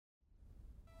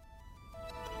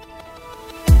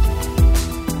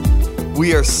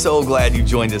We are so glad you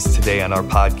joined us today on our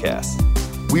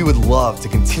podcast. We would love to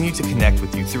continue to connect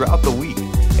with you throughout the week.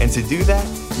 And to do that,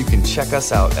 you can check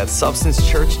us out at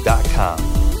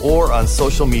substancechurch.com or on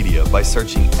social media by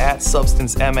searching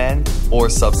 @SubstanceMN or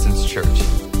Substance Church.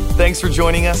 Thanks for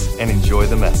joining us and enjoy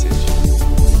the message.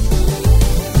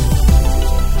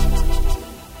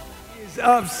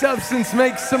 Of Substance,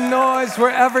 make some noise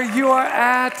wherever you are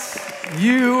at.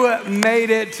 You made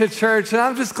it to church, and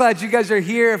I'm just glad you guys are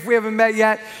here. If we haven't met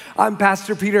yet, I'm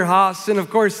Pastor Peter Haas, and of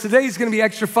course, today's gonna be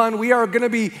extra fun. We are gonna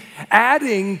be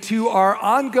adding to our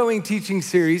ongoing teaching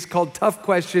series called Tough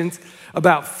Questions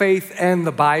about Faith and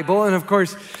the Bible. And of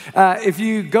course, if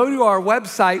you go to our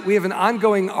website, we have an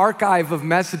ongoing archive of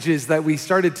messages that we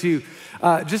started to,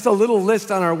 just a little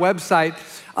list on our website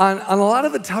on a lot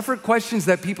of the tougher questions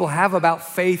that people have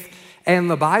about faith and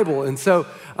the Bible. And so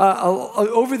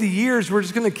over the years, we're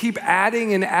just gonna keep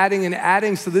adding and adding and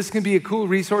adding. So this can be a cool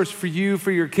resource for you,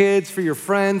 for your kids, for your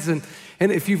friends. And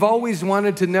if you've always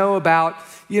wanted to know about,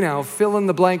 fill in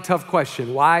the blank tough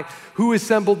question. Why? Who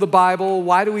assembled the Bible?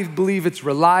 Why do we believe it's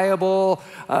reliable?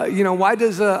 Why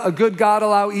does a good God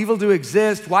allow evil to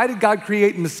exist? Why did God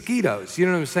create mosquitoes? You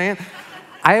know what I'm saying?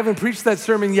 I haven't preached that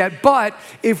sermon yet, but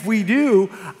if we do,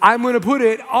 I'm gonna put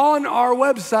it on our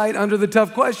website under the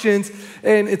tough questions,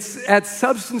 and it's at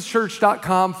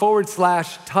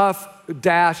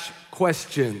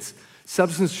substancechurch.com/tough-questions.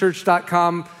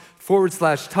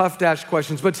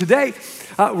 substancechurch.com/tough-questions. But today,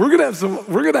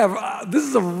 this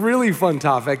is a really fun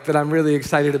topic that I'm really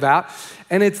excited about,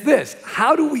 and it's this: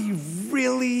 how do we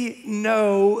really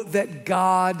know that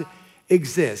God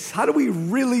exists? How do we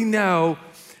really know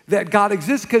that God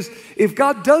exists? Because if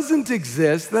God doesn't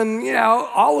exist, then,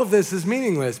 all of this is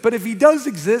meaningless. But if he does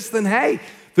exist, then hey,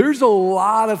 there's a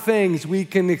lot of things we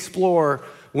can explore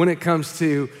when it comes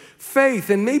to faith.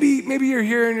 And maybe you're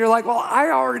here and you're like, well, I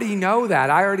already know that.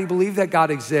 I already believe that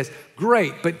God exists.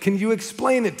 Great, but can you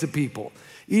explain it to people?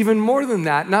 Even more than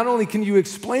that, not only can you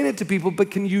explain it to people,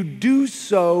 but can you do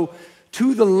so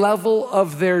to the level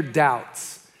of their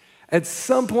doubts? At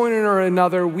some point or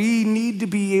another, we need to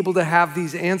be able to have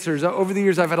these answers. Over the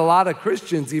years, I've had a lot of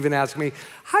Christians even ask me,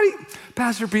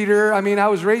 Pastor Peter, I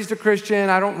was raised a Christian.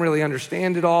 I don't really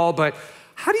understand it all, but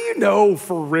how do you know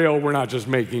for real we're not just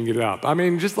making it up?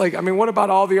 What about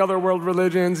all the other world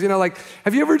religions?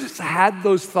 Have you ever just had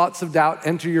those thoughts of doubt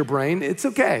enter your brain? It's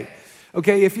okay.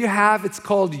 Okay, if you have, it's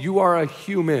called you are a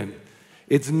human.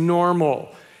 It's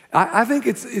normal. I think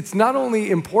it's not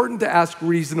only important to ask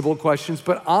reasonable questions,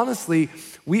 but honestly,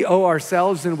 we owe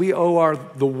ourselves and we owe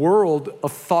the world a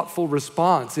thoughtful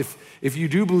response. If you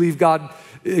do believe God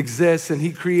exists and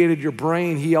he created your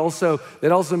brain,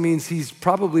 that also means he's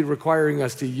probably requiring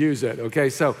us to use it, okay?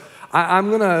 So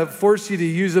I'm gonna force you to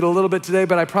use it a little bit today,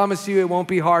 but I promise you it won't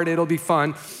be hard, it'll be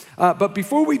fun. But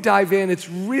before we dive in, it's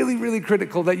really, really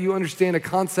critical that you understand a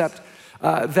concept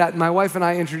that my wife and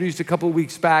I introduced a couple of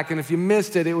weeks back. And if you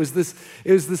missed it, it was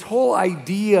this whole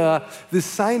idea, this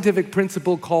scientific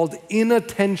principle called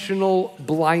inattentional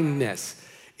blindness.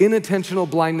 Inattentional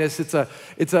blindness, it's a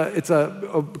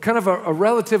kind of a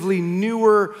relatively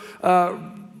newer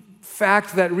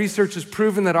fact that research has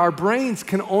proven that our brains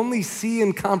can only see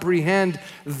and comprehend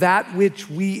that which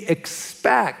we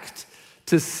expect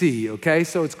to see, okay?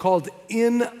 So it's called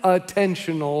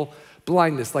inattentional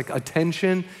blindness, like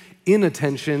attention.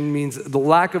 Inattention means the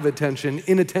lack of attention.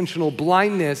 Inattentional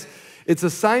blindness, it's a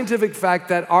scientific fact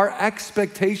that our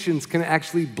expectations can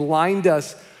actually blind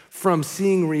us from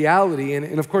seeing reality.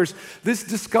 And of course, this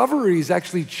discovery is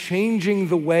actually changing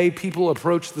the way people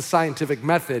approach the scientific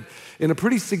method in a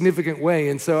pretty significant way.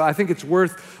 And so I think it's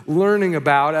worth learning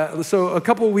about. So a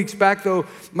couple of weeks back, though,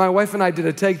 my wife and I did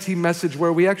a tag team message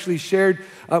where we actually shared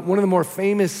one of the more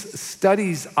famous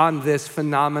studies on this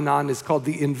phenomenon is called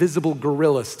the invisible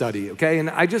gorilla study, okay? And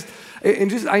I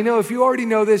know if you already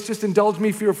know this, just indulge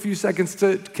me for a few seconds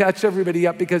to catch everybody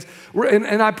up, because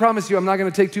and I promise you I'm not gonna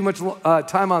take too much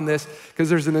time on this because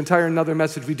there's another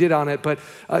message we did on it, but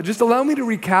just allow me to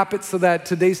recap it so that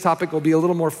today's topic will be a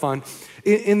little more fun.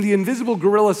 In the invisible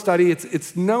gorilla study,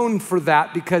 it's known for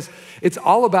that because it's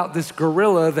all about this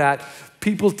gorilla that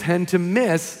people tend to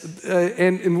miss.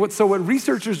 So what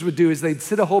researchers would do is they'd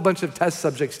sit a whole bunch of test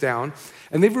subjects down,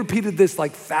 and they've repeated this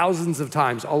like thousands of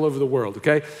times all over the world,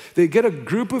 okay? They get a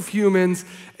group of humans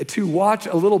to watch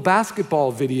a little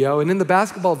basketball video, and in the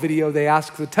basketball video, they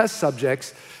ask the test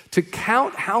subjects to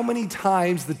count how many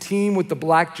times the team with the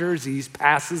black jerseys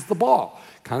passes the ball.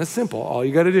 Kind of simple. All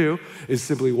you got to do is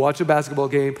simply watch a basketball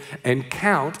game and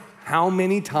count how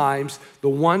many times the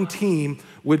one team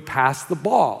would pass the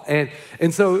ball.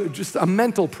 And so just a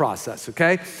mental process,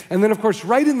 okay? And then, of course,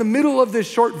 right in the middle of this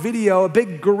short video, a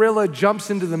big gorilla jumps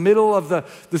into the middle of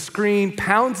the screen,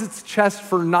 pounds its chest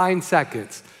for 9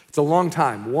 seconds. It's a long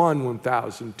time. 1,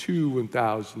 1,000, 2,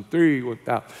 1,000, 3,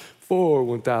 1,000, 4,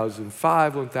 1,000,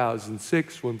 5,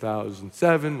 1,006,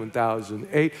 1,007,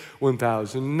 1,008,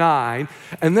 1,009.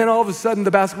 And then all of a sudden,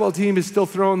 the basketball team is still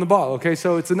throwing the ball, okay?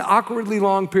 So it's an awkwardly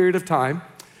long period of time.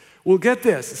 Well, get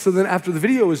this. So then after the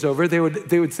video was over, they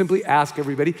would simply ask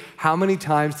everybody, how many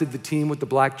times did the team with the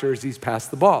black jerseys pass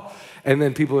the ball? And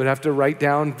then people would have to write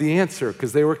down the answer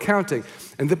because they were counting.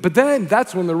 But then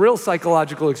that's when the real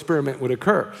psychological experiment would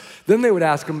occur. Then they would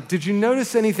ask them, did you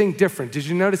notice anything different? Did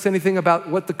you notice anything about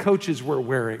what the coaches were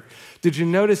wearing? Did you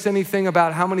notice anything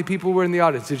about how many people were in the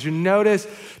audience? Did you notice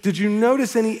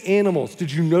any animals?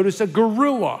 Did you notice a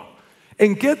gorilla?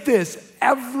 And get this,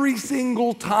 every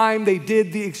single time they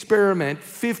did the experiment,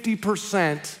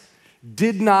 50%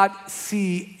 did not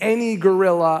see any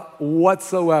gorilla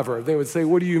whatsoever. They would say,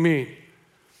 what do you mean?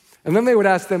 And then they would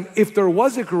ask them, if there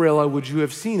was a gorilla, would you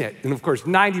have seen it? And of course,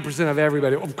 90% of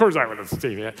everybody, of course I would have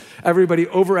seen it. Everybody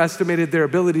overestimated their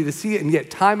ability to see it, and yet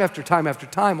time after time after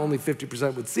time, only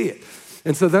 50% would see it.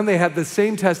 And so then they had the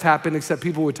same test happen, except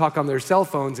people would talk on their cell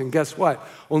phones, and guess what?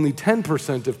 Only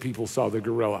 10% of people saw the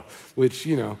gorilla, which,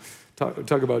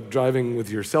 talk about driving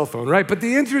with your cell phone, right? But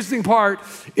the interesting part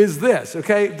is this,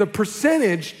 okay? The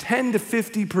percentage, 10 to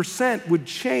 50%, would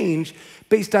change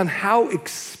based on how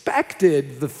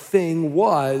expected the thing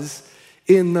was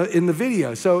in the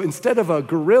video. So instead of a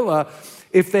gorilla,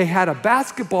 if they had a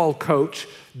basketball coach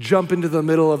jump into the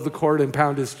middle of the court and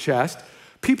pound his chest,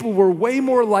 people were way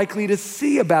more likely to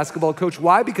see a basketball coach.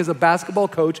 Why? Because a basketball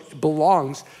coach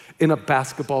belongs in a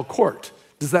basketball court.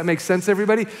 Does that make sense,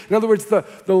 everybody? In other words, the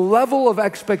level of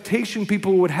expectation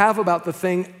people would have about the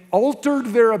thing altered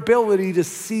their ability to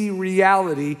see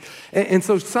reality. And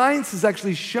so science has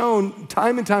actually shown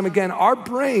time and time again, our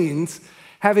brains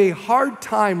have a hard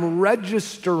time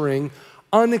registering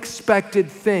unexpected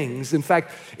things. In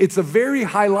fact, it's a very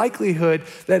high likelihood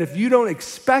that if you don't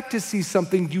expect to see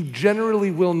something, you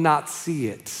generally will not see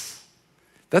it.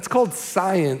 That's called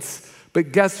science.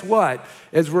 But guess what?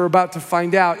 As we're about to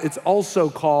find out, it's also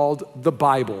called the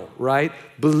Bible, right?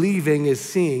 Believing is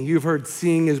seeing. You've heard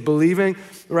seeing is believing,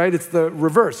 right? It's the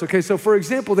reverse. Okay, so for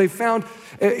example, they found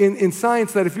in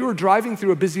science that if you were driving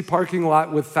through a busy parking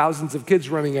lot with thousands of kids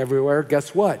running everywhere,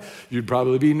 guess what? You'd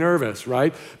probably be nervous,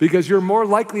 right? Because you're more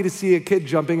likely to see a kid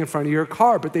jumping in front of your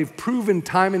car. But they've proven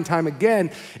time and time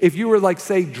again, if you were like,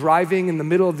 say, driving in the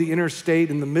middle of the interstate,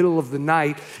 in the middle of the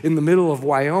night, in the middle of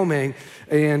Wyoming,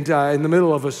 and in the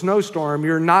middle of a snowstorm,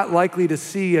 you're not likely to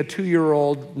see a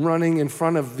 2-year-old running in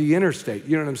front of the interstate.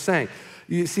 You know what I'm saying?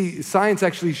 You see, science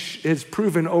actually has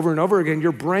proven over and over again,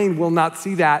 your brain will not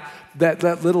see that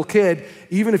little kid,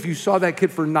 even if you saw that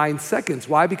kid for 9 seconds.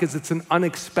 Why? Because it's an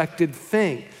unexpected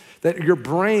thing. That your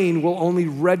brain will only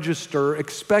register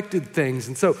expected things.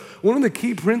 And so one of the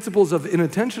key principles of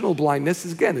inattentional blindness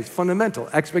is, again, it's fundamental.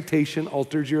 Expectation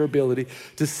alters your ability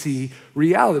to see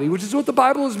reality, which is what the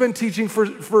Bible has been teaching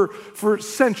for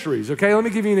centuries, okay? Let me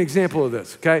give you an example of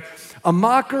this, okay? A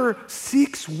mocker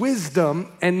seeks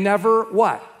wisdom and never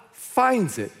what?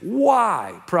 Finds it.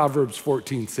 Why? Proverbs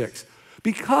 14:6.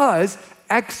 Because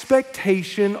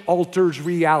expectation alters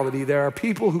reality. There are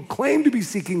people who claim to be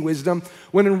seeking wisdom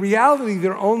when in reality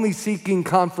they're only seeking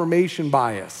confirmation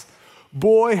bias.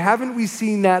 Boy, haven't we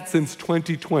seen that since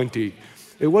 2020.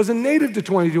 It wasn't native to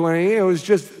 2020, it was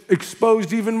just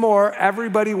exposed even more.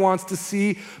 Everybody wants to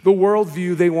see the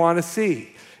worldview they want to see.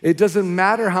 It doesn't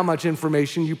matter how much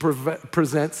information you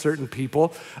present certain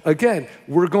people. Again,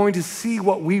 we're going to see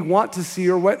what we want to see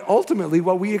or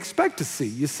what we expect to see.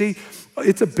 You see,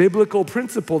 it's a biblical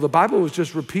principle. The Bible was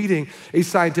just repeating a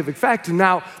scientific fact. And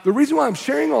now, the reason why I'm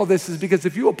sharing all this is because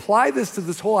if you apply this to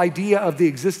this whole idea of the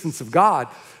existence of God,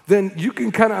 then you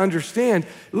can kind of understand,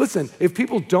 listen, if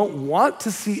people don't want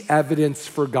to see evidence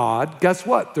for God, guess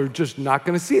what? They're just not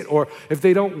going to see it. Or if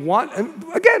they don't want, and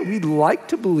again, we'd like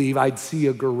to believe I'd see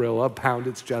a gorilla pound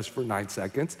its chest for 9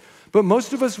 seconds, but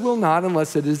most of us will not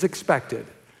unless it is expected.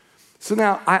 So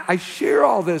now I share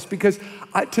all this because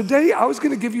today I was going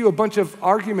to give you a bunch of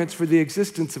arguments for the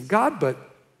existence of God, but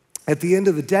at the end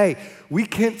of the day, we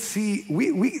can't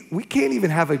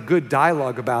even have a good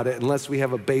dialogue about it unless we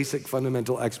have a basic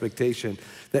fundamental expectation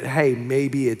that, hey,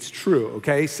 maybe it's true,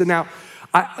 okay? So now,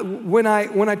 When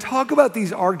I talk about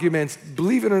these arguments,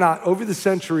 believe it or not, over the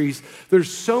centuries, there's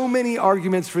so many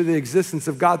arguments for the existence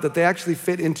of God that they actually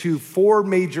fit into 4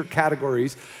 major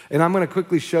categories. And I'm going to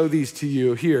quickly show these to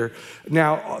you here.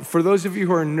 Now, for those of you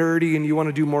who are nerdy and you want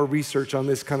to do more research on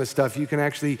this kind of stuff, you can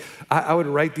actually, I would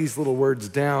write these little words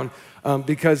down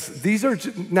because these are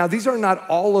not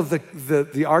all of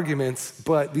the arguments,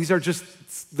 but these are just,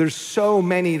 there's so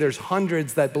many, there's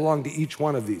hundreds that belong to each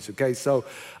one of these, okay? So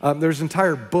there's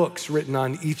entire books written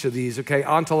on each of these, okay?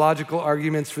 Ontological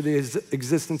arguments for the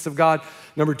existence of God.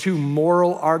 Number 2,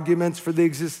 moral arguments for the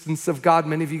existence of God.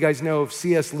 Many of you guys know of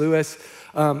C.S. Lewis,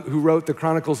 who wrote the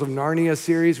Chronicles of Narnia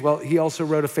series. Well, he also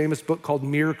wrote a famous book called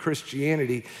Mere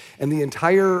Christianity, and the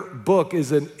entire book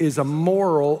is a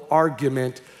moral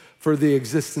argument for the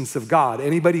existence of God.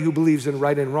 Anybody who believes in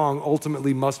right and wrong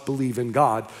ultimately must believe in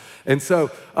God. And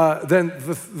so then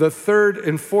the third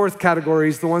and fourth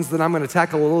categories, the ones that I'm going to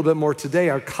tackle a little bit more today,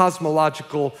 are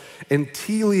cosmological and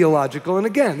teleological. And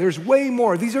again, there's way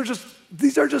more. These are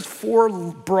just 4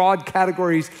 broad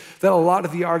categories that a lot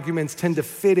of the arguments tend to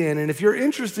fit in. And if you're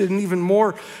interested in even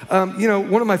more,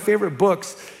 one of my favorite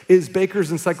books is Baker's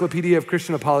Encyclopedia of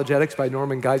Christian Apologetics by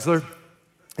Norman Geisler.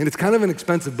 And it's kind of an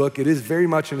expensive book. It is very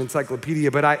much an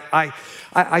encyclopedia, but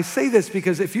I say this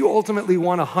because if you ultimately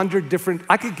want 100 different,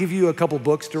 I could give you a couple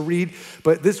books to read,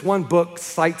 but this one book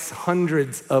cites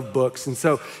hundreds of books. And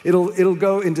so it'll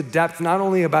go into depth, not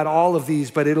only about all of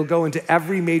these, but it'll go into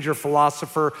every major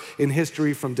philosopher in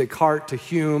history, from Descartes to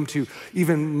Hume to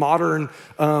even modern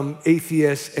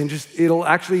atheists, and it'll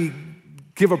actually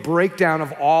give a breakdown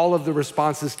of all of the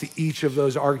responses to each of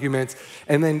those arguments,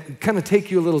 and then kind of take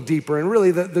you a little deeper. And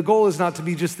really, the goal is not to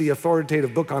be just the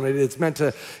authoritative book on it. It's meant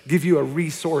to give you a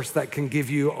resource that can give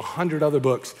you 100 other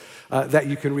books that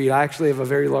you can read. I actually have a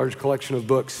very large collection of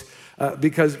books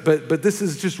but this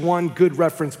is just one good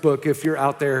reference book if you're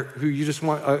out there who you just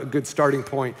want a good starting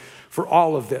point for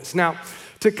all of this. Now,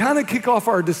 to kind of kick off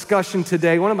our discussion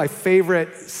today, one of my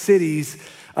favorite cities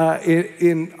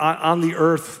on the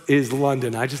earth is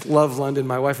London. I just love London.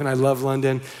 My wife and I love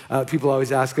London. People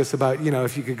always ask us about,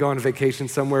 if you could go on a vacation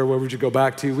somewhere, where would you go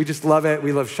back to? We just love it.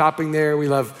 We love shopping there. We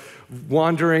love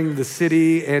wandering the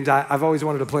city, and I've always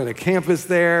wanted to plant a campus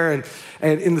there.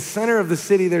 And in the center of the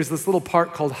city, there's this little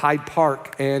park called Hyde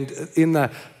Park. And in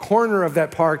the corner of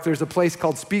that park, there's a place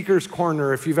called Speaker's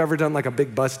Corner. If you've ever done like a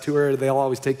big bus tour, they'll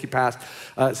always take you past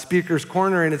Speaker's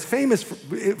Corner. And it's famous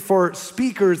for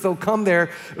speakers. They'll come there.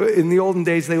 In the olden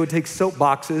days, they would take soap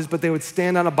boxes, but they would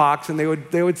stand on a box and they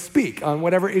would speak on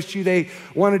whatever issue they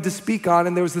wanted to speak on.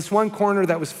 And there was this one corner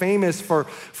that was famous for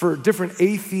different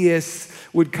atheists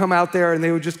would come out there and they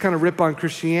would just kind of rip on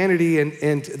Christianity.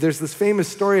 And there's this famous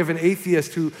story of an atheist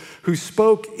who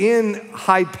spoke in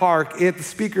Hyde Park at the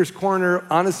Speaker's Corner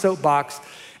on a soapbox.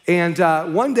 And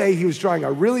one day he was drawing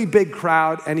a really big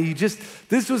crowd, and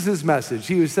this was his message.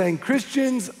 He was saying,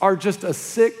 Christians are just a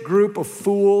sick group of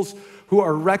fools who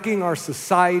are wrecking our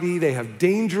society. They have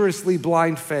dangerously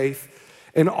blind faith.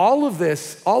 And all of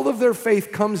their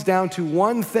faith comes down to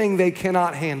one thing they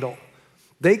cannot handle.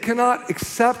 They cannot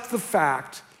accept the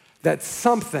fact that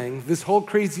something, this whole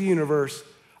crazy universe,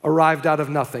 arrived out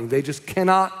of nothing. They just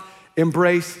cannot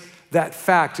embrace that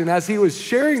fact. And as he was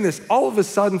sharing this, all of a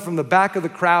sudden from the back of the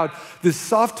crowd, this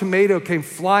soft tomato came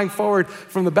flying forward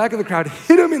from the back of the crowd,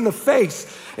 hit him in the face.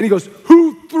 And he goes,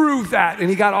 "Who threw that?" And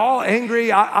he got all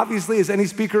angry, obviously, as any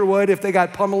speaker would if they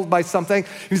got pummeled by something.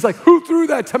 He's like, "Who threw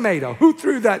that tomato? Who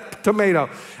threw that tomato?"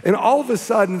 And all of a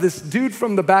sudden, this dude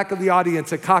from the back of the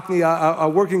audience, a Cockney, a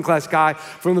working class guy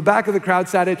from the back of the crowd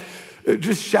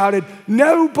just shouted,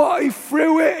 "Nobody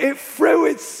threw it, it threw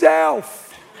itself."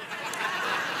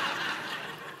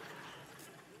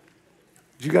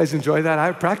 Did you guys enjoy that?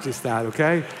 I practiced that,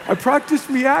 okay? I practiced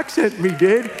me accent, me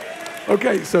did.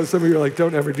 Okay, so some of you are like,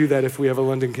 don't ever do that if we have a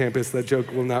London campus. That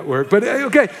joke will not work. But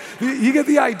okay, you get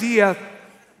the idea.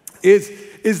 Is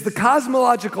the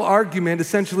cosmological argument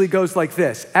essentially goes like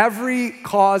this. Every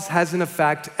cause has an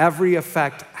effect. Every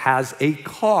effect has a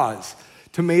cause.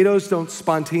 Tomatoes don't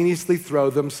spontaneously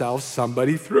throw themselves.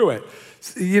 Somebody threw it.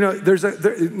 In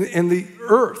the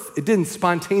earth, it didn't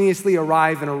spontaneously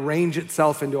arrive and arrange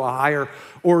itself into a higher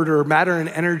order. Matter and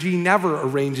energy never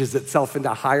arranges itself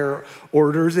into higher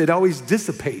orders. It always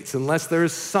dissipates unless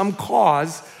there's some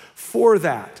cause for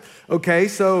that. Okay,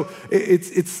 so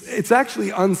it's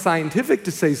actually unscientific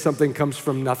to say something comes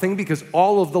from nothing because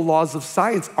all of the laws of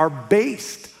science are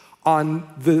based on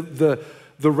the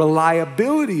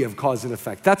reliability of cause and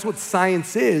effect. That's what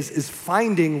science is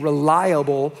finding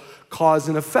reliable cause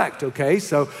and effect, okay?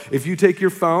 So if you take your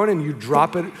phone and you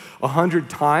drop it 100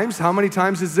 times, how many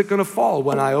times is it gonna fall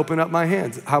when I open up my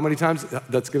hands? How many times?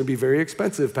 That's gonna be very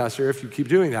expensive, Pastor, if you keep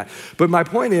doing that. But my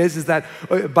point is that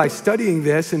by studying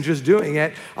this and just doing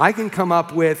it, I can come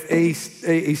up with a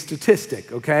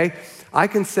statistic, okay? I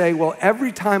can say, well,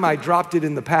 every time I dropped it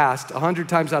in the past, 100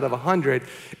 times out of 100,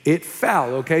 it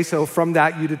fell, okay? So from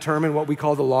that, you determine what we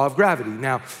call the law of gravity.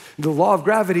 Now, the law of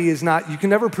gravity is not, you can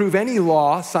never prove any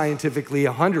law scientifically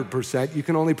 100%. You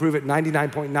can only prove it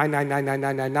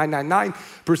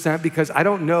 99.9999999% because I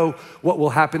don't know what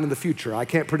will happen in the future. I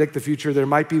can't predict the future. There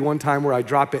might be one time where I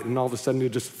drop it and all of a sudden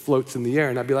it just floats in the air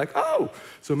and I'd be like, oh,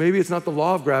 so maybe it's not the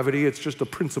law of gravity, it's just a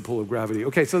principle of gravity.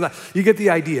 Okay, so you get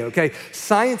the idea, okay?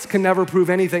 Science can never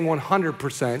prove anything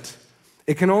 100%.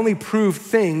 It can only prove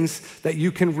things that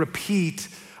you can repeat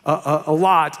a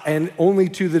lot and only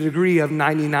to the degree of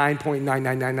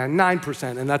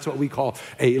 99.99999%, and that's what we call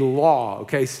a law,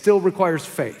 okay? Still requires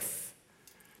faith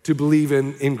to believe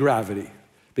in gravity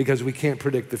because we can't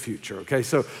predict the future, okay?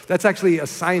 So that's actually a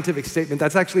scientific statement.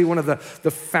 That's actually one of the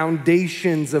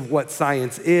foundations of what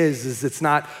science is it's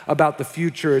not about the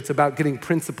future, it's about getting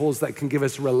principles that can give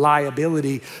us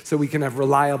reliability so we can have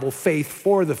reliable faith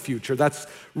for the future. That's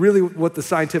really what the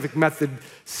scientific method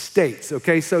states,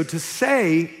 okay? So to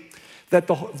say that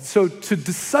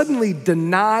to suddenly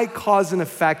deny cause and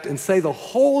effect and say the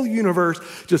whole universe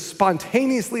just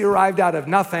spontaneously arrived out of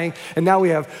nothing, and now we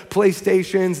have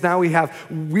PlayStations, now we have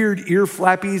weird ear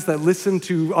flappies that listen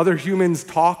to other humans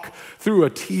talk through a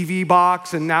TV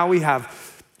box, and now we have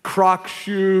Croc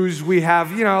shoes, we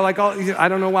have, like all, I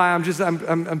don't know why, I'm just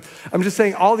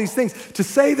saying all these things. To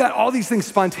say that all these things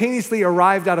spontaneously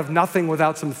arrived out of nothing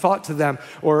without some thought to them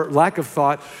or lack of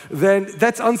thought, then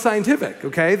that's unscientific,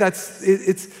 okay? That's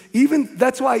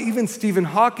why even Stephen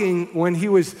Hawking, when he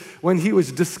was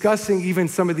discussing even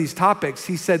some of these topics,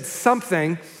 he said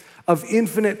something of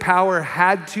infinite power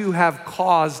had to have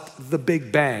caused the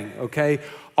Big Bang, okay?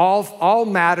 All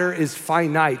matter is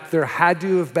finite. There had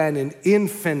to have been an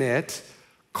infinite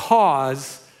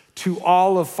cause to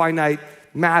all of finite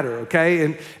matter,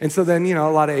 okay? And so then, a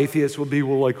lot of atheists will be,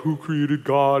 well, like, who created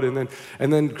God? And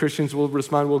then Christians will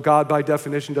respond, well, God by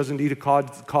definition doesn't need a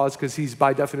cause because he's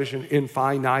by definition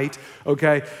infinite,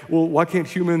 okay? Well, why can't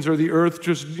humans or the earth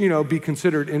just, be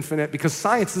considered infinite? Because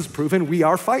science has proven we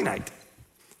are finite.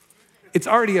 It's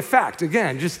already a fact.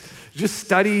 Again, just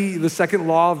study the second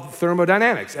law of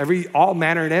thermodynamics. All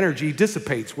matter and energy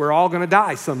dissipates. We're all gonna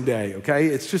die someday, okay?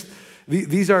 It's just,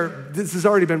 this has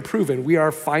already been proven. We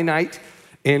are finite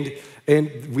and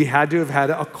we had to have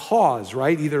had a cause,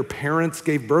 right? Either parents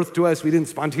gave birth to us, we didn't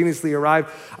spontaneously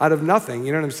arrive out of nothing,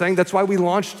 you know what I'm saying? That's why we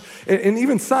launched, and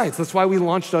even science, that's why we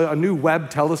launched a new Webb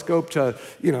telescope to,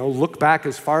 look back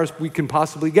as far as we can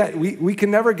possibly get. We can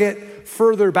never get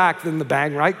further back than the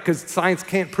bang, right? Because science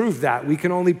can't prove that. We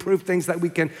can only prove things that we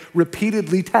can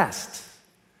repeatedly test.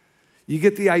 You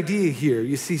get the idea here.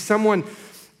 You see, someone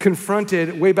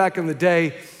confronted way back in the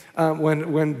day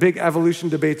when big evolution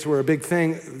debates were a big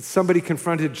thing, somebody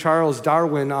confronted Charles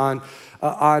Darwin on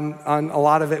a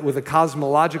lot of it with a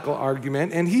cosmological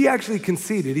argument, and he actually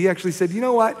conceded. He actually said, you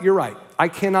know what, you're right. I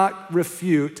cannot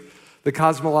refute the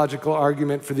cosmological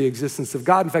argument for the existence of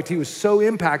God. In fact, he was so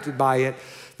impacted by it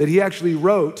that he actually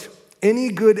wrote, any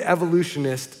good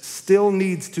evolutionist still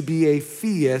needs to be a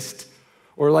theist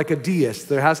or like a deist.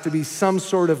 There has to be some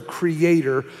sort of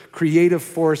creative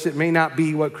force. It may not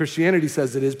be what Christianity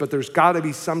says it is, but there's got to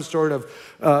be some sort of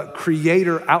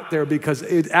creator out there because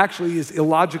it actually is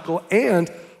illogical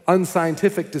and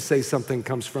unscientific to say something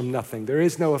comes from nothing. There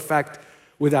is no effect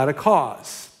without a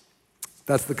cause.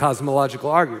 That's the cosmological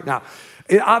argument. Now,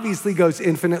 it obviously goes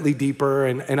infinitely deeper,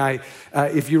 and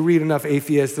if you read enough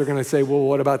atheists, they're gonna say, well,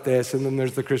 what about this? And then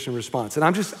there's the Christian response. And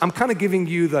I'm kind of giving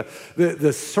you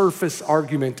the surface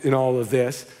argument in all of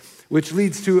this, which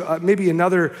leads to maybe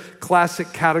another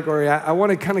classic category. I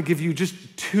wanna kind of give you just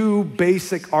two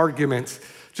basic arguments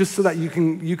just so that you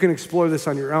can explore this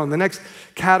on your own. The next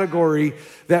category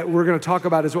that we're going to talk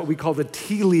about is what we call the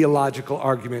teleological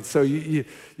argument. So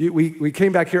we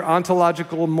came back here,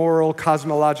 ontological, moral,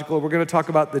 cosmological. We're going to talk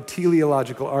about the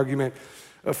teleological argument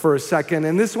for a second.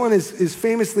 And this one is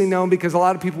famously known because a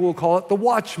lot of people will call it the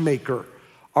watchmaker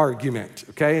argument,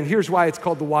 okay? And here's why it's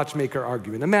called the watchmaker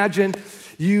argument. Imagine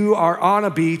you are on a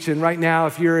beach, and right now,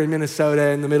 if you're in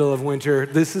Minnesota in the middle of winter,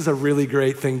 this is a really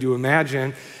great thing to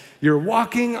imagine. You're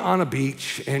walking on a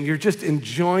beach and you're just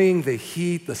enjoying the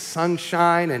heat, the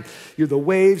sunshine, and the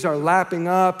waves are lapping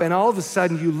up, and all of a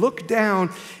sudden you look down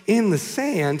in the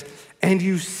sand and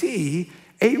you see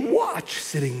a watch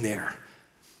sitting there.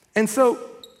 And so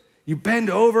You bend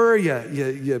over,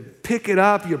 you pick it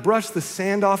up, you brush the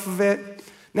sand off of it.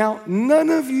 Now, none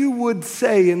of you would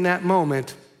say in that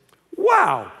moment,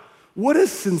 wow, what a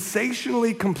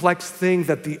sensationally complex thing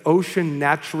that the ocean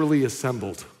naturally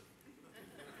assembled.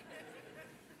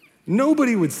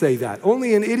 Nobody would say that.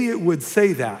 Only an idiot would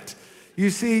say that. You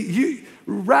see, you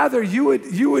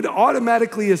would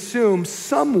automatically assume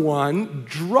someone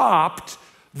dropped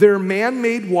their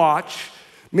man-made watch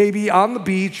maybe on the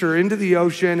beach or into the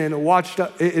ocean, and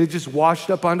it just washed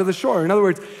up onto the shore. In other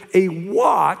words, a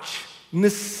watch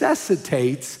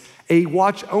necessitates a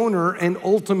watch owner and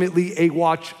ultimately a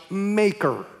watch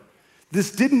maker.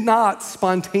 This did not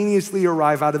spontaneously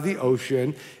arrive out of the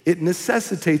ocean. It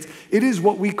is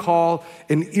what we call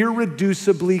an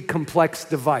irreducibly complex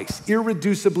device.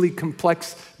 Irreducibly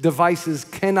complex devices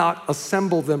cannot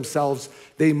assemble themselves.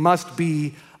 They must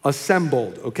be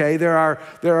assembled, okay? There are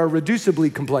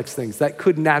reducibly complex things that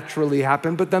could naturally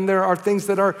happen, but then there are things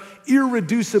that are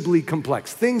irreducibly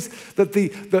complex, things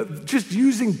that just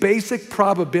using basic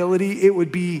probability, it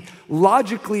would be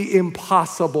logically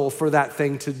impossible for that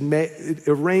thing to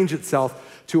arrange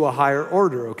itself to a higher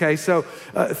order, okay? So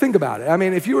think about it. I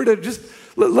mean, if you were to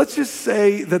let's just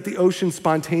say that the ocean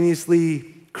spontaneously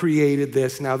created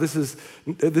this. Now, this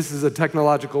is a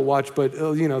technological watch, but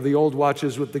the old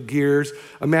watches with the gears.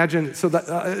 Imagine, so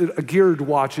that a geared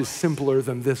watch is simpler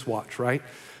than this watch, right?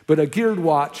 But a geared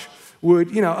watch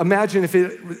would, imagine if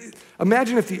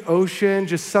the ocean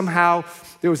just somehow,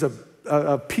 there was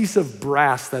a piece of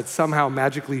brass that somehow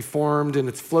magically formed, and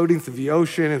it's floating through the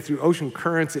ocean, and through ocean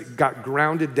currents, it got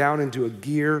grounded down into a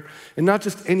gear, and not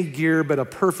just any gear, but a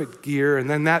perfect gear. And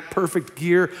then that perfect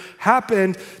gear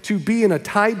happened to be in a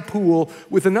tide pool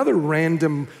with another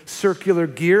random circular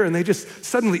gear, and they just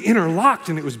suddenly interlocked,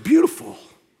 and it was beautiful.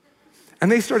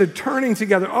 And they started turning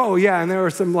together. Oh yeah, and there were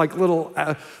some like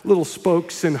little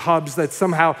spokes and hubs that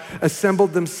somehow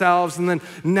assembled themselves. And then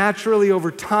naturally over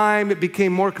time, it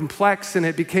became more complex, and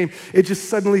it just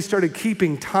suddenly started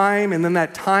keeping time. And then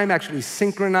that time actually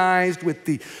synchronized with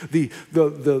the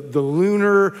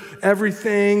lunar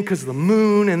everything because of the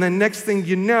moon. And then next thing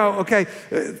you know, okay,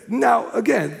 now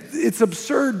again, it's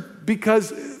absurd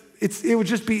because it would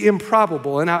just be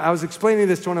improbable. And I was explaining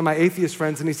this to one of my atheist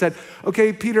friends, and he said,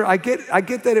 okay, Peter, I get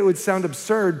that it would sound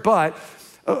absurd, but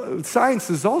science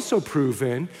has also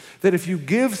proven that if you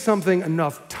give something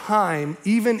enough time,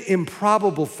 even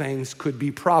improbable things could be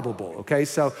probable, okay?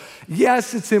 So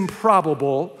yes, it's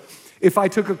improbable if I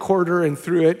took a quarter and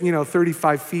threw it,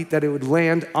 35 feet, that it would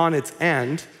land on its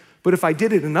end. But if I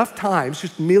did it enough times,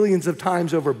 just millions of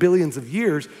times over billions of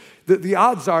years, the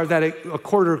odds are that a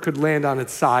quarter could land on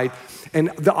its side.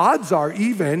 And the odds are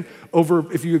even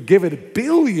over, if you give it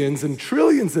billions and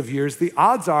trillions of years, the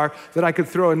odds are that I could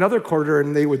throw another quarter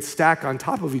and they would stack on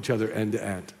top of each other end to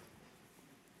end.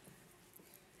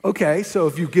 Okay, so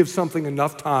if you give something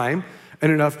enough time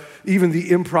and enough, even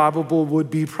the improbable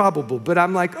would be probable. But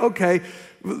I'm like, okay,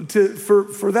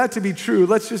 for that to be true,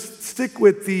 let's just stick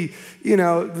with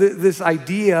this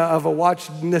idea of a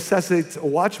watch necessitates a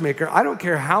watchmaker. I don't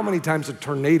care how many times a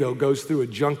tornado goes through a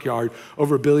junkyard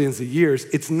over billions of years,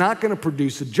 it's not gonna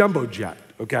produce a jumbo jet,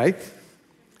 okay?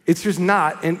 It's just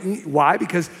not, and why?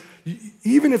 Because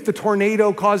even if the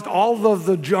tornado caused all of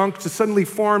the junk to suddenly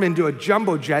form into a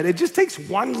jumbo jet, it just takes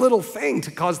one little thing to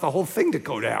cause the whole thing to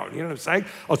go down. You know what I'm saying?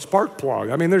 A spark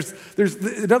plug. I mean, there's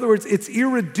in other words, it's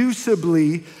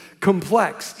irreducibly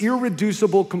complex.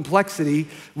 Irreducible complexity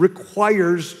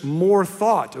requires more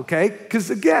thought, okay? Because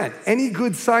again, any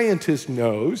good scientist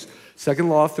knows, second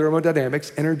law of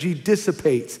thermodynamics, energy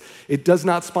dissipates. It does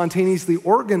not spontaneously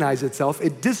organize itself,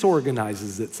 it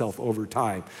disorganizes itself over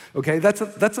time, okay? That's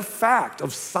a fact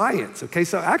of science, okay?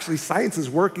 So actually science is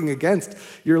working against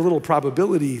your little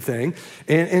probability thing,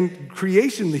 and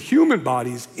creation, the human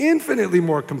body, is infinitely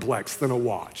more complex than a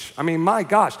watch. I mean, my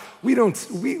gosh, we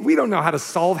don't know how to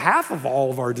solve half of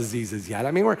all of our diseases yet.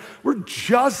 I mean, we're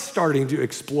just starting to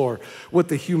explore what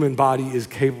the human body is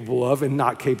capable of and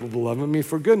not capable of. I mean,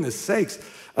 for goodness sakes.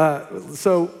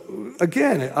 So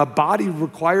again, a body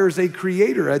requires a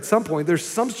creator at some point. There's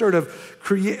some sort of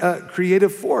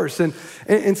creative force. And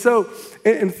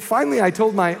finally I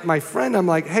told my friend, I'm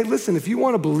like, hey, listen, if you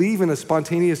want to believe in a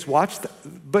spontaneous watch,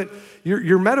 but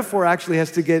your metaphor actually has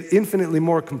to get infinitely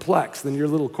more complex than your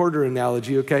little quarter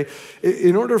analogy, okay?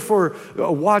 In order for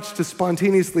a watch to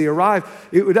spontaneously arrive,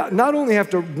 it would not only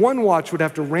one watch would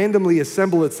have to randomly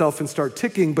assemble itself and start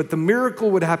ticking, but the miracle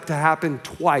would have to happen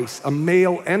twice, a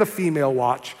male male and a female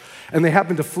watch, and they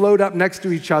happen to float up next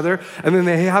to each other, and then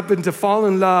they happen to fall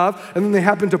in love, and then they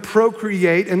happen to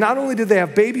procreate. And not only did they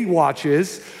have baby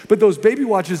watches, but those baby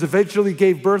watches eventually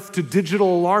gave birth to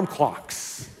digital alarm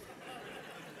clocks.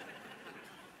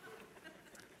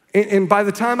 And by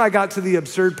the time I got to the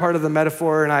absurd part of the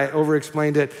metaphor and I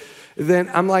over-explained it, then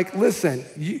I'm like, listen,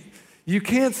 you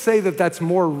can't say that that's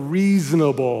more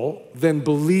reasonable than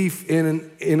belief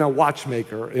in a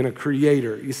watchmaker, in a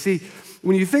creator. You see,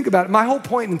 when you think about it, my whole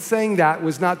point in saying that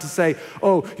was not to say,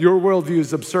 oh, your worldview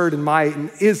is absurd and mine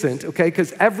isn't, okay?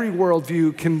 Because every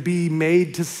worldview can be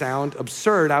made to sound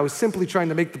absurd. I was simply trying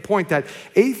to make the point that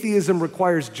atheism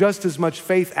requires just as much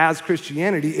faith as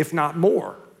Christianity, if not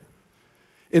more.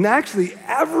 And actually,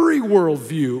 every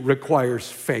worldview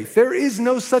requires faith. There is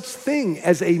no such thing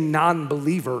as a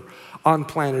non-believer on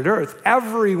planet Earth.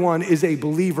 Everyone is a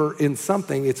believer in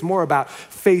something. It's more about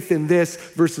faith in this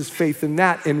versus faith in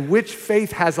that, and which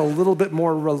faith has a little bit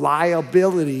more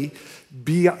reliability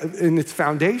in its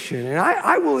foundation. And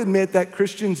I will admit that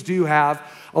Christians do have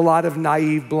a lot of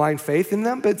naive, blind faith in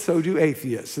them, but so do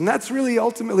atheists. And that's really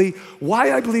ultimately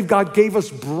why I believe God gave us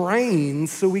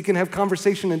brains so we can have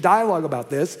conversation and dialogue about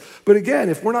this. But again,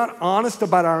 if we're not honest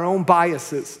about our own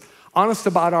biases, honest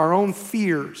about our own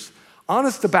fears,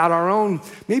 honest about our own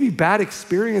maybe bad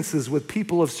experiences with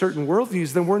people of certain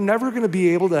worldviews, then we're never going to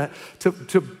be able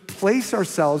to place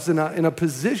ourselves in a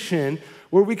position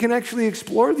where we can actually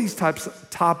explore these types of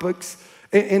topics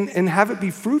and have it be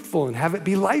fruitful and have it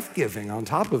be life-giving on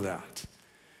top of that.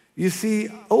 You see,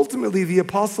 ultimately, the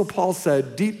Apostle Paul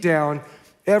said, deep down,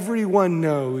 everyone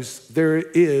knows there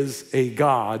is a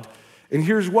God, and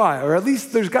here's why, or at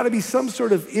least there's got to be some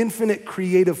sort of infinite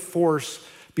creative force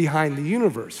behind the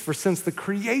universe. For since the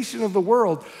creation of the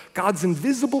world, God's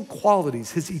invisible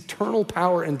qualities, his eternal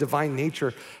power and divine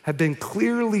nature have been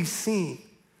clearly seen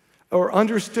or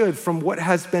understood from what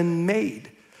has been made.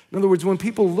 In other words, when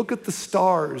people look at the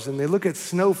stars and they look at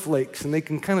snowflakes and they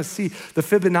can kind of see the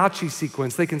Fibonacci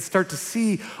sequence, they can start to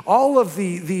see all of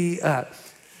the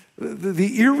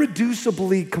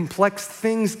irreducibly complex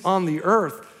things on the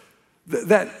earth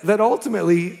that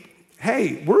ultimately,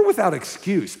 hey, we're without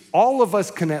excuse. All of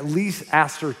us can at least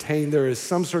ascertain there is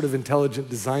some sort of intelligent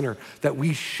designer that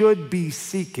we should be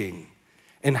seeking.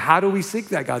 And how do we seek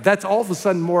that God? That's all of a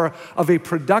sudden more of a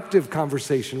productive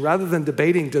conversation. Rather than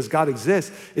debating, does God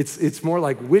exist? It's more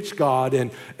like which God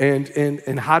and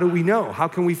how do we know? How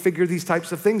can we figure these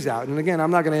types of things out? And again,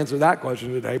 I'm not going to answer that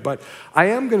question today, but I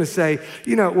am going to say,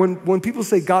 you know, when people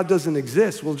say God doesn't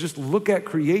exist, well, just look at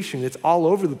creation. It's all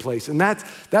over the place. And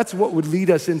that's what would lead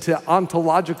us into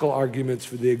ontological arguments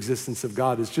for the existence of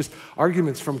God. It's just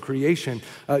arguments from creation.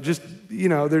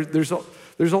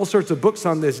 There's all sorts of books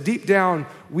on this. Deep down,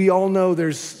 we all know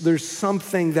there's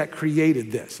something that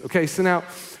created this. Okay, so now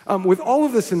with all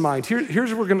of this in mind,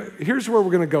 here's where we're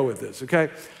gonna go with this.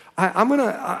 Okay, I'm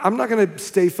not gonna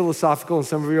stay philosophical, and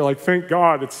some of you are like, thank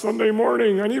God, it's Sunday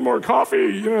morning. I need more coffee.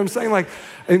 You know what I'm saying? Like,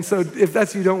 and so if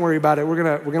that's you, don't worry about it. We're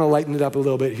gonna lighten it up a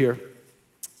little bit here.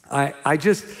 I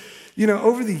just, you know,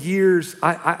 over the years,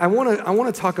 I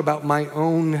want to talk about my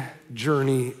own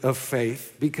journey of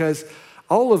faith, because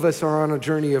all of us are on a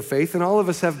journey of faith, and all of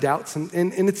us have doubts, and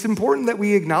it's important that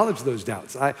we acknowledge those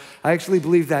doubts. I actually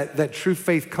believe that true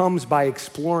faith comes by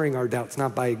exploring our doubts,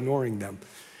 not by ignoring them.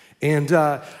 And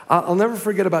I'll never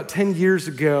forget, about 10 years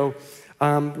ago,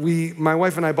 my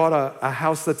wife and I bought a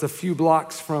house that's a few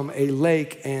blocks from a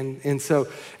lake, and so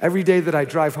every day that I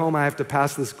drive home, I have to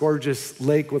pass this gorgeous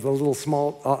lake with a little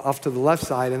small off to the left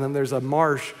side, and then there's a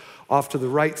marsh off to the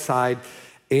right side.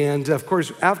 And of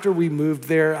course, after we moved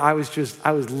there, I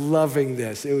was loving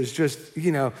this. It was just,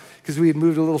 you know, because we had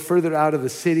moved a little further out of the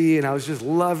city, and I was just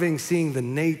loving seeing the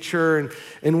nature.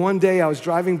 And one day I was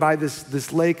driving by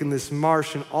this lake and this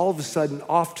marsh, and all of a sudden,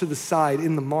 off to the side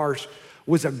in the marsh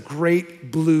was a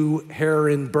great blue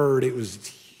heron bird. It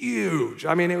was huge.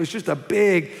 I mean, it was just a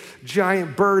big,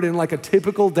 giant bird, and like a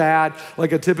typical dad,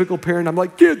 like a typical parent, I'm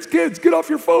like, kids, get off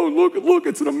your phone. Look,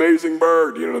 it's an amazing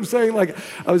bird. You know what I'm saying? Like,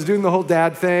 I was doing the whole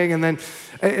dad thing,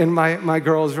 and my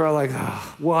girls were all like,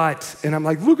 oh, what? And I'm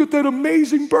like, look at that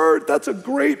amazing bird. That's a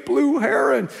great blue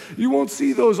heron. You won't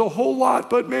see those a whole lot,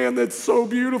 but man, that's so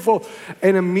beautiful.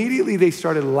 And immediately they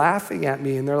started laughing at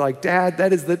me, and they're like, Dad,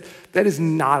 that is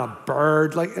not a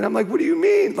bird. Like, and I'm like, what do you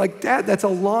mean? Like, Dad, that's a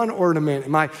lawn ornament.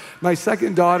 And my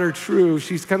second daughter, True,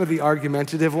 she's kind of the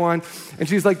argumentative one, and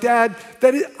she's like, Dad,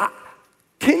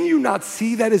 can you not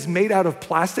see that is made out of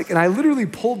plastic? And I literally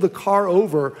pulled the car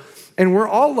over, and we're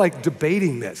all like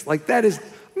debating this. Like, that is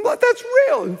what, that's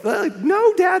real? And they're like,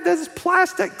 no, Dad, that's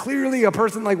plastic. Clearly a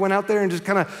person like went out there and just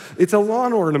kind of, it's a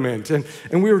lawn ornament. And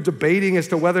we were debating as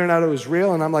to whether or not it was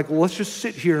real. And I'm like, well, let's just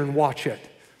sit here and watch it.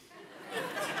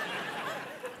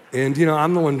 And,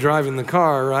 I'm the one driving the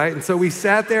car, right? And so we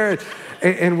sat there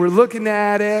and we're looking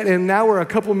at it, and now we're a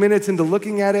couple minutes into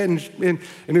looking at it, and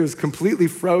it was completely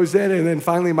frozen. And then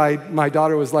finally my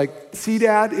daughter was like, see,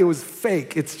 Dad, it was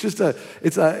fake. It's just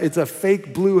it's a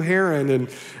fake blue heron.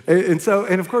 And so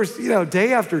of course,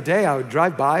 day after day I would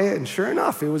drive by it, and sure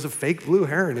enough, it was a fake blue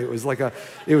heron. It was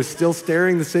it was still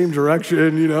staring the same direction,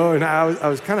 and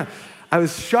I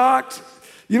was shocked.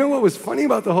 What was funny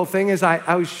about the whole thing is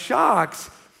I was shocked,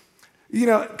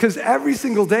 because every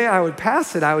single day I would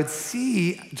pass it, I would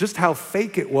see just how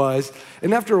fake it was.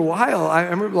 And after a while, I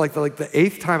remember like the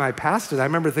 8th time I passed it, I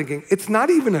remember thinking, it's not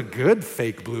even a good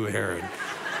fake blue heron.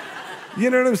 You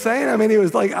know what I'm saying? It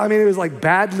was like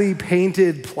badly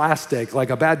painted plastic, like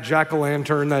a bad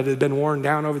jack-o'-lantern that had been worn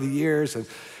down over the years.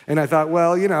 And I thought,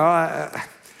 well, and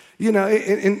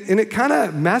it kind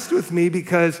of messed with me,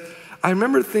 because I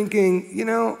remember thinking,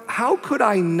 how could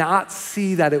I not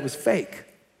see that it was fake?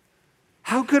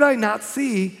 How could I not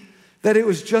see that it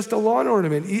was just a lawn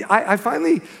ornament? I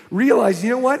finally realized,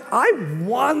 what? I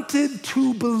wanted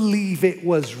to believe it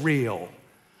was real.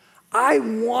 I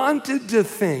wanted to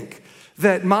think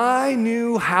that my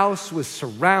new house was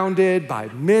surrounded by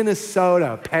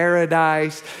Minnesota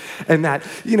paradise, and that,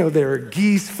 there are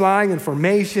geese flying in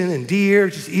formation and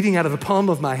deer just eating out of the palm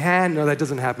of my hand. No, that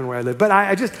doesn't happen where I live. But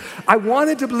I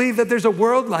wanted to believe that there's a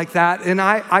world like that, and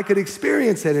I could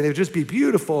experience it, and it would just be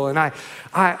beautiful. And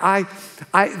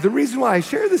the reason why I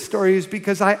share this story is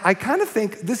because I kind of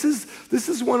think this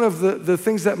is one of the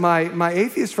things that my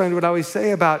atheist friend would always say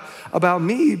about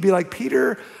me. He'd be like,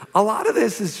 Peter, a lot of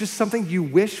this is just something you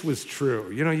wish was true.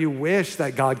 You wish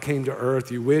that God came to earth.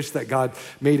 You wish that God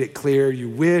made it clear. You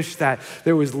wish that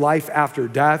there was life after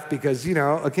death, because,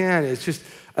 again, it's just,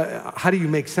 how do you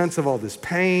make sense of all this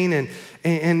pain? And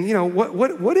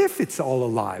what if it's all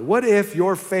a lie? What if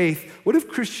your faith, what if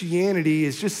Christianity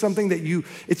is just something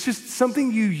it's just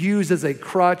something you use as a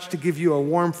crutch to give you a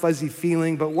warm, fuzzy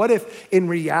feeling? But what if in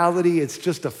reality it's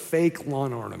just a fake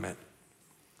lawn ornament?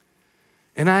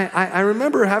 And I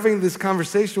remember having this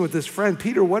conversation with this friend,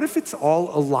 Peter, what if it's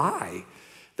all a lie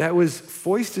that was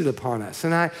foisted upon us?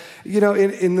 And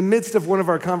in the midst of one of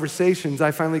our conversations,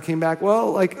 I finally came back,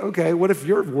 well, okay, what if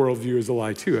your worldview is a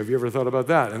lie too? Have you ever thought about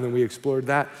that? And then we explored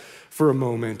that for a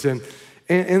moment. And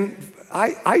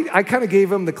I kind of gave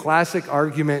him the classic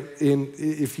argument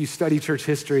if you study church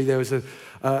history, there was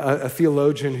a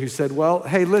theologian who said, well,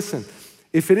 hey, listen,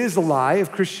 if it is a lie,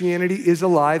 if Christianity is a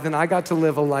lie, then I got to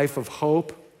live a life of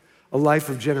hope, a life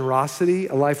of generosity,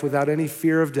 a life without any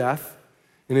fear of death.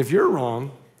 And if you're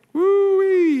wrong,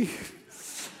 woo-wee,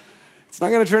 it's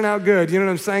not gonna turn out good. You know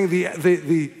what I'm saying?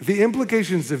 The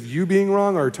implications of you being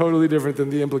wrong are totally different than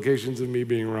the implications of me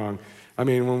being wrong.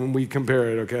 When we compare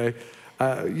it, okay?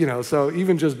 So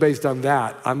even just based on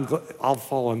that, I'll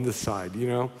fall on this side,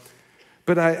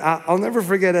 But I'll never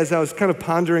forget, as I was kind of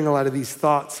pondering a lot of these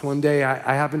thoughts, one day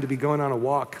I happened to be going on a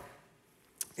walk,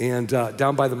 and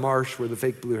down by the marsh where the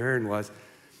fake blue heron was.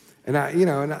 And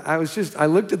I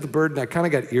looked at the bird, and I kind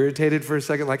of got irritated for a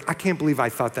second, like, I can't believe I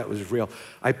thought that was real.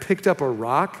 I picked up a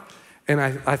rock, and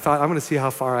I thought, I'm gonna see how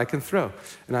far I can throw,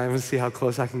 and I'm gonna see how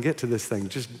close I can get to this thing,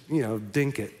 just,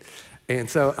 dink it. And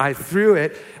so I threw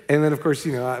it, and then of course,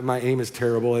 my aim is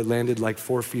terrible. It landed like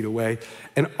 4 feet away,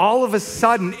 and all of a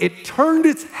sudden, it turned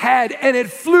its head and it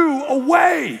flew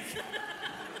away.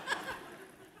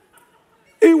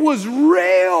 It was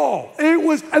real.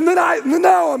 And then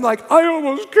now I'm like, I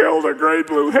almost killed a great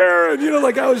blue heron.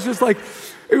 I was just like,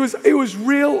 it was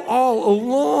real all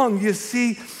along, you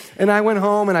see. And I went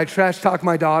home and I trash talked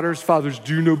my daughters. Fathers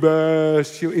do know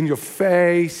best, in your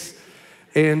face.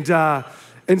 And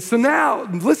so now,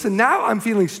 listen, now I'm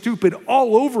feeling stupid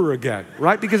all over again,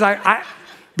 right? Because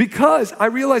I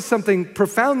realized something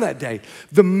profound that day.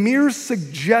 The mere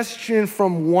suggestion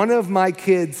from one of my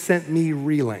kids sent me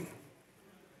reeling.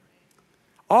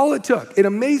 All it took. It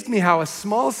amazed me how a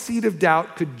small seed of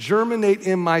doubt could germinate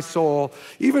in my soul,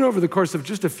 even over the course of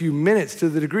just a few minutes, to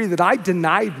the degree that I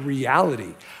denied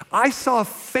reality. I saw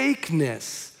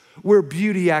fakeness where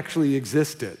beauty actually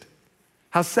existed.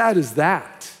 How sad is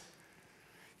that?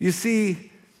 You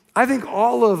see, I think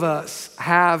all of us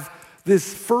have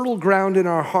this fertile ground in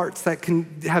our hearts that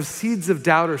can have seeds of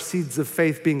doubt or seeds of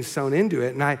faith being sown into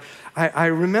it. And I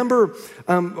remember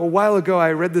a while ago,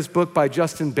 I read this book by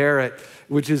Justin Barrett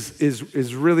which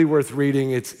is really worth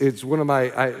reading. It was one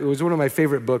of my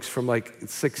favorite books from like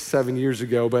 6-7 years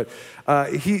ago. But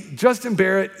Justin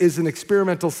Barrett is an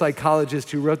experimental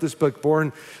psychologist who wrote this book,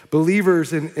 Born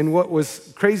Believers. And what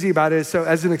was crazy about it is, so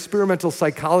as an experimental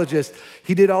psychologist,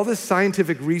 he did all this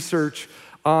scientific research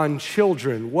on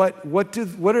children. What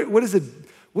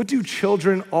do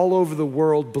children all over the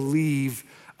world believe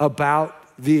about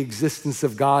the existence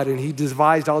of God? And he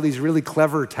devised all these really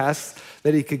clever tests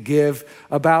that he could give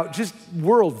about just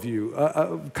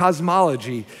worldview,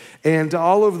 cosmology, and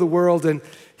all over the world. And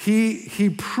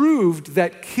he proved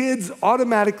that kids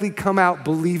automatically come out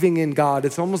believing in God.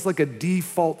 It's almost like a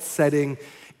default setting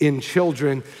in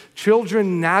children.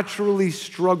 Children naturally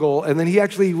struggle, and then he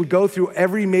actually would go through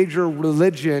every major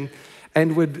religion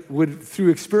and would through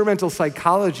experimental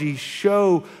psychology,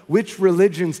 show which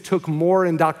religions took more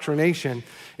indoctrination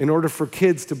in order for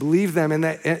kids to believe them. And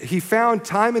that he found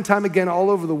time and time again all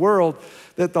over the world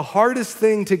that the hardest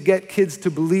thing to get kids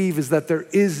to believe is that there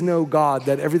is no God,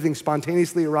 that everything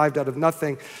spontaneously arrived out of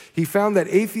nothing. He found that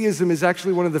atheism is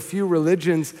actually one of the few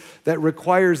religions that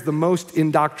requires the most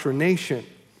indoctrination.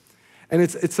 And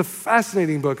it's a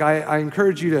fascinating book. I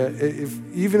encourage you to,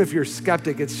 even if you're a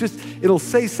skeptic, it'll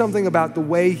say something about the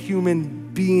way human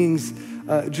beings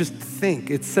just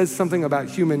think. It says something about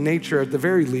human nature at the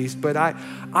very least, but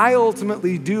I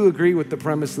ultimately do agree with the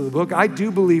premise of the book. I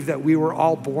do believe that we were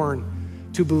all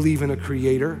born to believe in a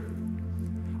creator.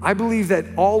 I believe that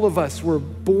all of us were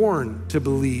born to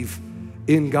believe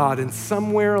in God, and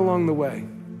somewhere along the way,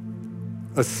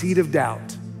 a seed of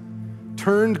doubt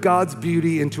turned God's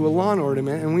beauty into a lawn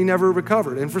ornament, and we never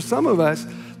recovered. And for some of us,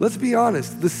 let's be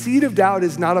honest, the seed of doubt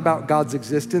is not about God's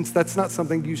existence. That's not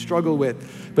something you struggle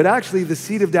with. But actually, the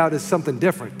seed of doubt is something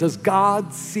different. Does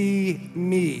God see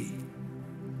me?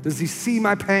 Does he see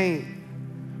my pain?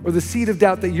 Or the seed of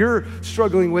doubt that you're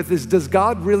struggling with is, does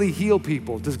God really heal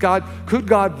people? Could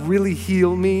God really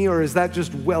heal me? Or is that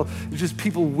just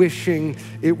people wishing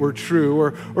it were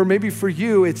true? Or maybe for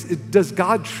you, does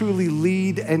God truly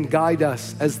lead and guide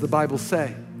us as the Bible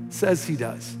says he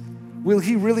does? Will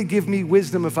he really give me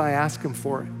wisdom if I ask him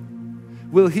for it?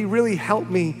 Will he really help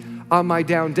me on my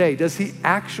down day? Does he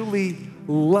actually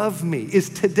love me? Is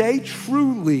today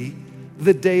truly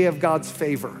the day of God's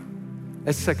favor,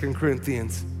 as 2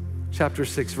 Corinthians chapter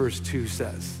 6, verse 2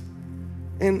 says?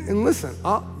 And listen,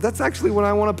 that's actually what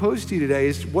I want to pose to you today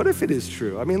is, what if it is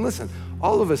true? I mean, listen,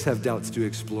 all of us have doubts to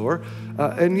explore,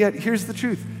 and yet here's the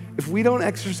truth. If we don't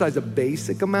exercise a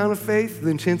basic amount of faith,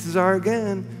 then chances are,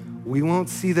 again, we won't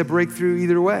see the breakthrough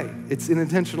either way. It's an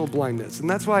intentional blindness. And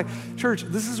that's why, church,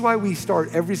 this is why we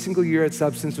start every single year at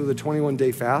Substance with a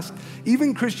 21-day fast.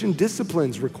 Even Christian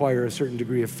disciplines require a certain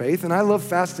degree of faith. And I love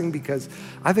fasting because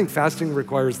I think fasting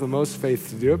requires the most faith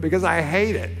to do it, because I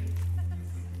hate it.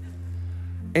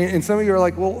 And some of you are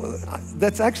like, well,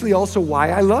 that's actually also why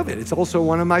I love it. It's also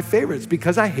one of my favorites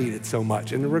because I hate it so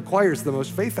much and it requires the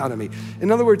most faith out of me.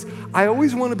 In other words, I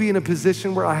always want to be in a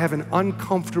position where I have an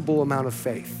uncomfortable amount of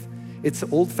faith. It's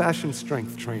old-fashioned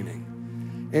strength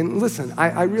training. And listen,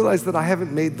 I realize that I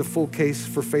haven't made the full case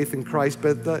for faith in Christ,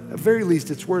 but at the very least,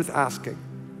 it's worth asking.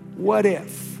 What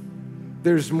if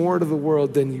there's more to the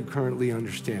world than you currently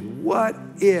understand? What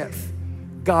if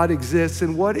God exists,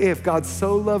 and what if God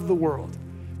so loved the world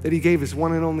that he gave his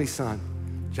one and only son,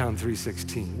 John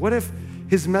 3:16? What if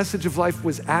his message of life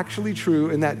was actually true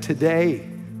and that today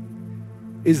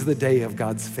is the day of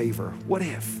God's favor? What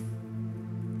if?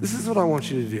 This is what I want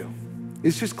you to do.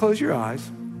 Is just close your eyes,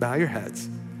 bow your heads,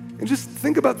 and just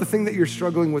think about the thing that you're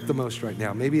struggling with the most right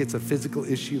now. Maybe it's a physical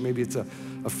issue, maybe it's a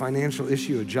financial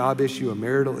issue, a job issue, a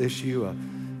marital issue,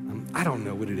 I don't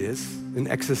know what it is, an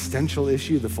existential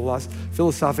issue, the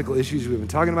philosophical issues we've been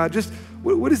talking about. Just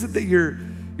what is it that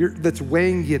that's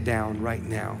weighing you down right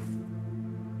now?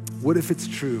 What if it's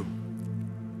true?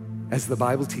 As the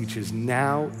Bible teaches,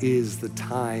 now is the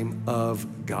time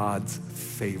of God's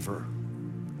favor.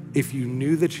 If you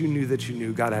knew that you knew that you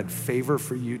knew God had favor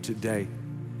for you today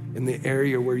in the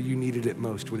area where you needed it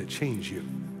most, would it change you?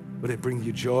 Would it bring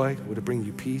you joy? Would it bring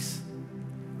you peace?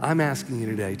 I'm asking you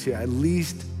today to at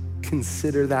least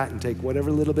consider that and take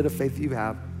whatever little bit of faith you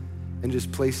have and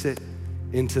just place it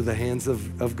into the hands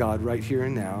of God right here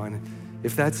and now. And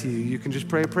if that's you, you can just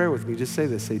pray a prayer with me. Just say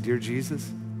this, say, "Dear Jesus,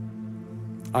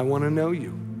 I want to know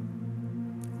you.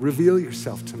 Reveal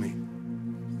yourself to me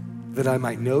that I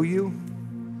might know you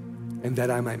and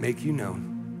that I might make you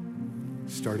known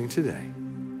starting today.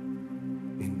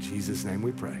 In Jesus' name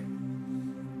we pray."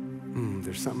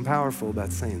 There's something powerful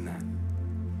about saying that.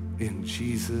 In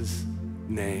Jesus'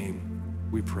 name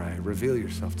we pray. Reveal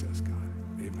yourself to us, God.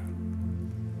 Amen.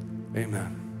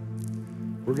 Amen.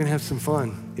 we're gonna have some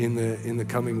fun in the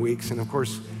coming weeks. And of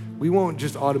course, we won't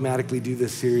just automatically do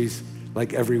this series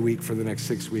like every week for the next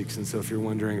 6 weeks. And so if you're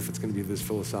wondering if it's gonna be this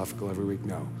philosophical every week,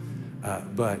 no.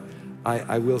 But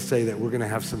I will say that we're gonna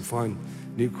have some fun,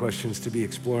 new questions to be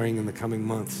exploring in the coming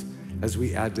months as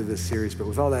we add to this series. But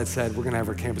with all that said, we're gonna have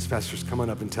our campus pastors come on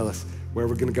up and tell us where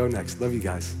we're gonna go next. Love you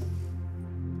guys.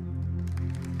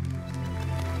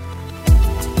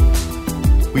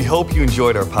 We hope you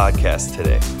enjoyed our podcast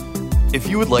today. If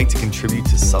you would like to contribute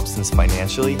to Substance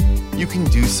financially, you can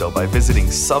do so by visiting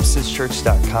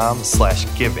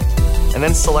substancechurch.com/giving and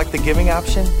then select the giving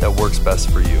option that works best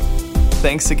for you.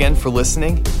 Thanks again for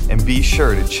listening, and be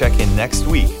sure to check in next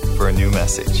week for a new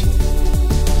message.